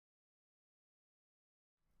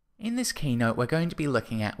In this keynote, we're going to be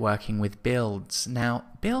looking at working with builds. Now,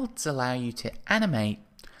 builds allow you to animate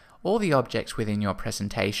all the objects within your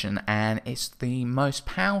presentation, and it's the most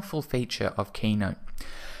powerful feature of Keynote.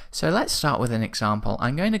 So let's start with an example.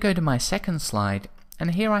 I'm going to go to my second slide,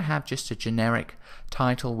 and here I have just a generic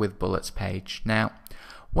title with bullets page. Now,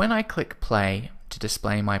 when I click play to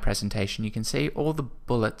display my presentation, you can see all the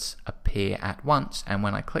bullets appear at once, and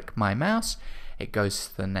when I click my mouse, it goes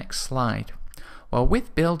to the next slide. Well,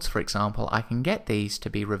 with builds, for example, I can get these to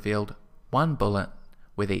be revealed one bullet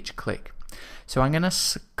with each click. So I'm going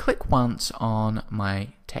to click once on my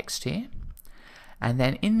text here, and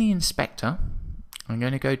then in the inspector, I'm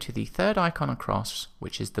going to go to the third icon across,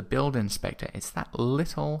 which is the build inspector. It's that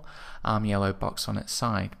little yellow box on its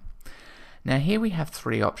side. Now here we have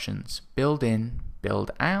three options: build in,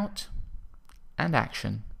 build out, and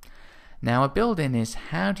action. Now a build in is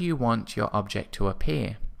how do you want your object to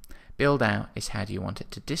appear. Build out is how do you want it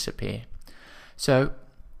to disappear. So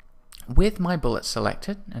with my bullet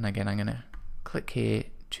selected, and again I'm going to click here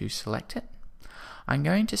to select it, I'm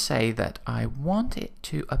going to say that I want it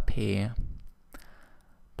to appear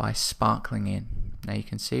by sparkling in. Now you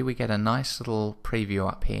can see we get a nice little preview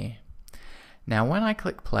up here. Now when I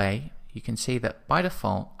click play, you can see that by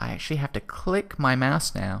default I actually have to click my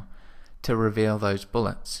mouse now to reveal those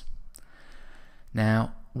bullets.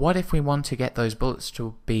 Now what if we want to get those bullets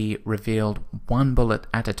to be revealed one bullet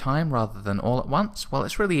at a time rather than all at once? Well,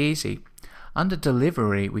 it's really easy. Under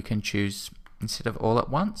delivery we can choose, instead of all at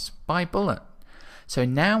once, by bullet. So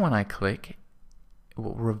now when I click, it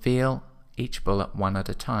will reveal each bullet one at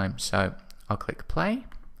a time. So I'll click play,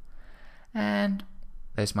 and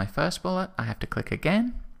there's my first bullet. I have to click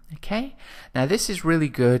again. Okay, now this is really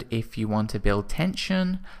good if you want to build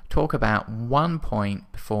tension, talk about one point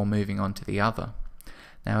before moving on to the other.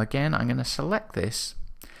 Now again, I'm going to select this.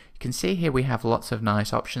 You can see here we have lots of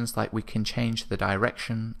nice options, like we can change the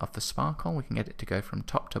direction of the sparkle. We can get it to go from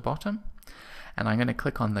top to bottom. And I'm going to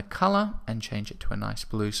click on the color and change it to a nice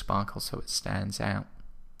blue sparkle so it stands out.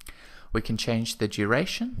 We can change the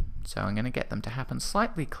duration, so I'm going to get them to happen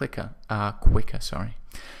slightly quicker.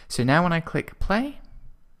 So now when I click play,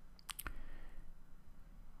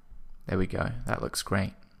 there we go, that looks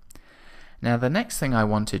great. Now the next thing I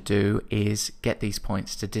want to do is get these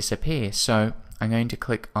points to disappear. So I'm going to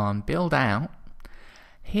click on build out.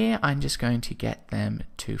 Here I'm just going to get them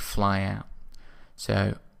to fly out.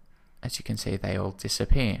 So as you can see, they all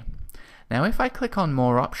disappear. Now if I click on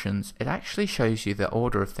more options, it actually shows you the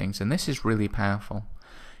order of things, and this is really powerful.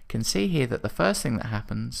 You can see here that the first thing that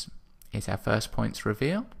happens is our first points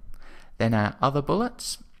revealed, then our other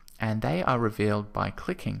bullets, and they are revealed by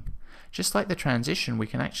clicking. Just like the transition, we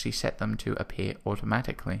can actually set them to appear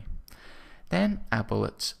automatically. Then our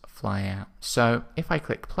bullets fly out. So if I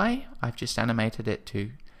click play, I've just animated it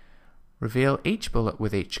to reveal each bullet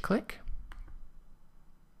with each click.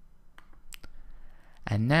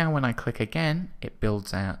 And now when I click again, it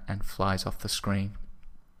builds out and flies off the screen.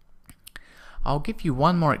 I'll give you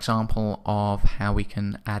one more example of how we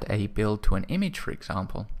can add a build to an image, for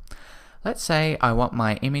example. Let's say I want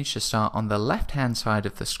my image to start on the left-hand side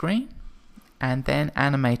of the screen and then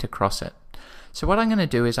animate across it. So what I'm going to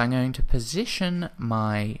do is I'm going to position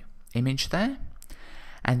my image there,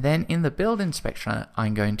 and then in the build inspector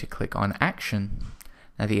I'm going to click on action.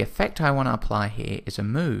 Now the effect I want to apply here is a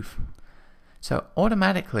move. So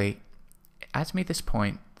automatically it adds me this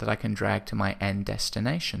point that I can drag to my end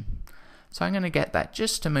destination. So I'm going to get that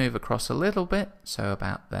just to move across a little bit, so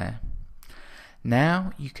about there.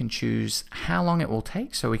 Now you can choose how long it will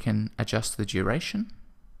take, so we can adjust the duration.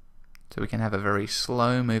 So we can have a very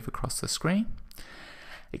slow move across the screen.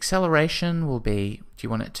 Acceleration will be, do you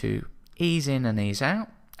want it to ease in and ease out?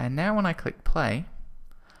 And now when I click play,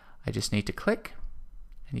 I just need to click,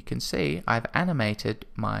 and you can see I've animated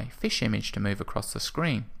my fish image to move across the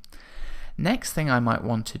screen. Next thing I might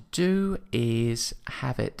want to do is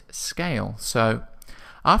have it scale. So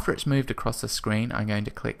after it's moved across the screen, I'm going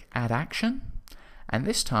to click add action. And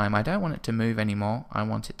this time I don't want it to move anymore, I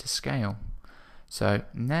want it to scale. So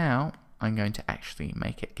now I'm going to actually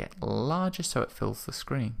make it get larger so it fills the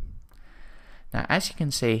screen. Now as you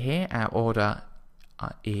can see here, our order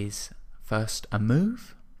is first a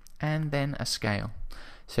move and then a scale.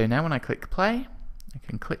 So now when I click play, I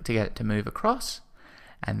can click to get it to move across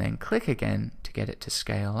and then click again to get it to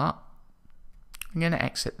scale up. I'm going to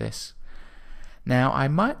exit this. Now I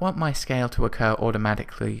might want my scale to occur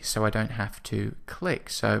automatically so I don't have to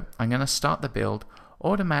click, so I'm going to start the build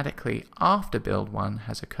automatically after build 1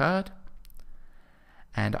 has occurred,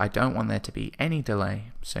 and I don't want there to be any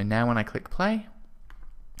delay. So now when I click play,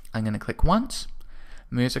 I'm going to click once,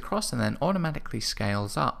 moves across, and then automatically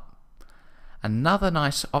scales up. Another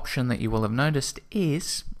nice option that you will have noticed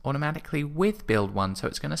is automatically with build 1, so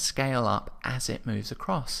it's going to scale up as it moves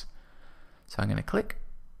across. So I'm going to click,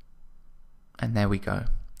 and there we go.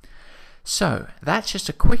 So that's just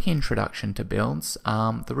a quick introduction to builds.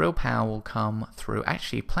 The real power will come through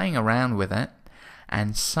actually playing around with it,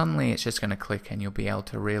 and suddenly it's just going to click and you'll be able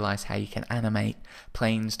to realize how you can animate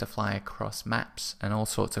planes to fly across maps and all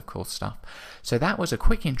sorts of cool stuff. So that was a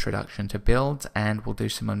quick introduction to builds, and we'll do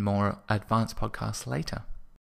some more advanced podcasts later.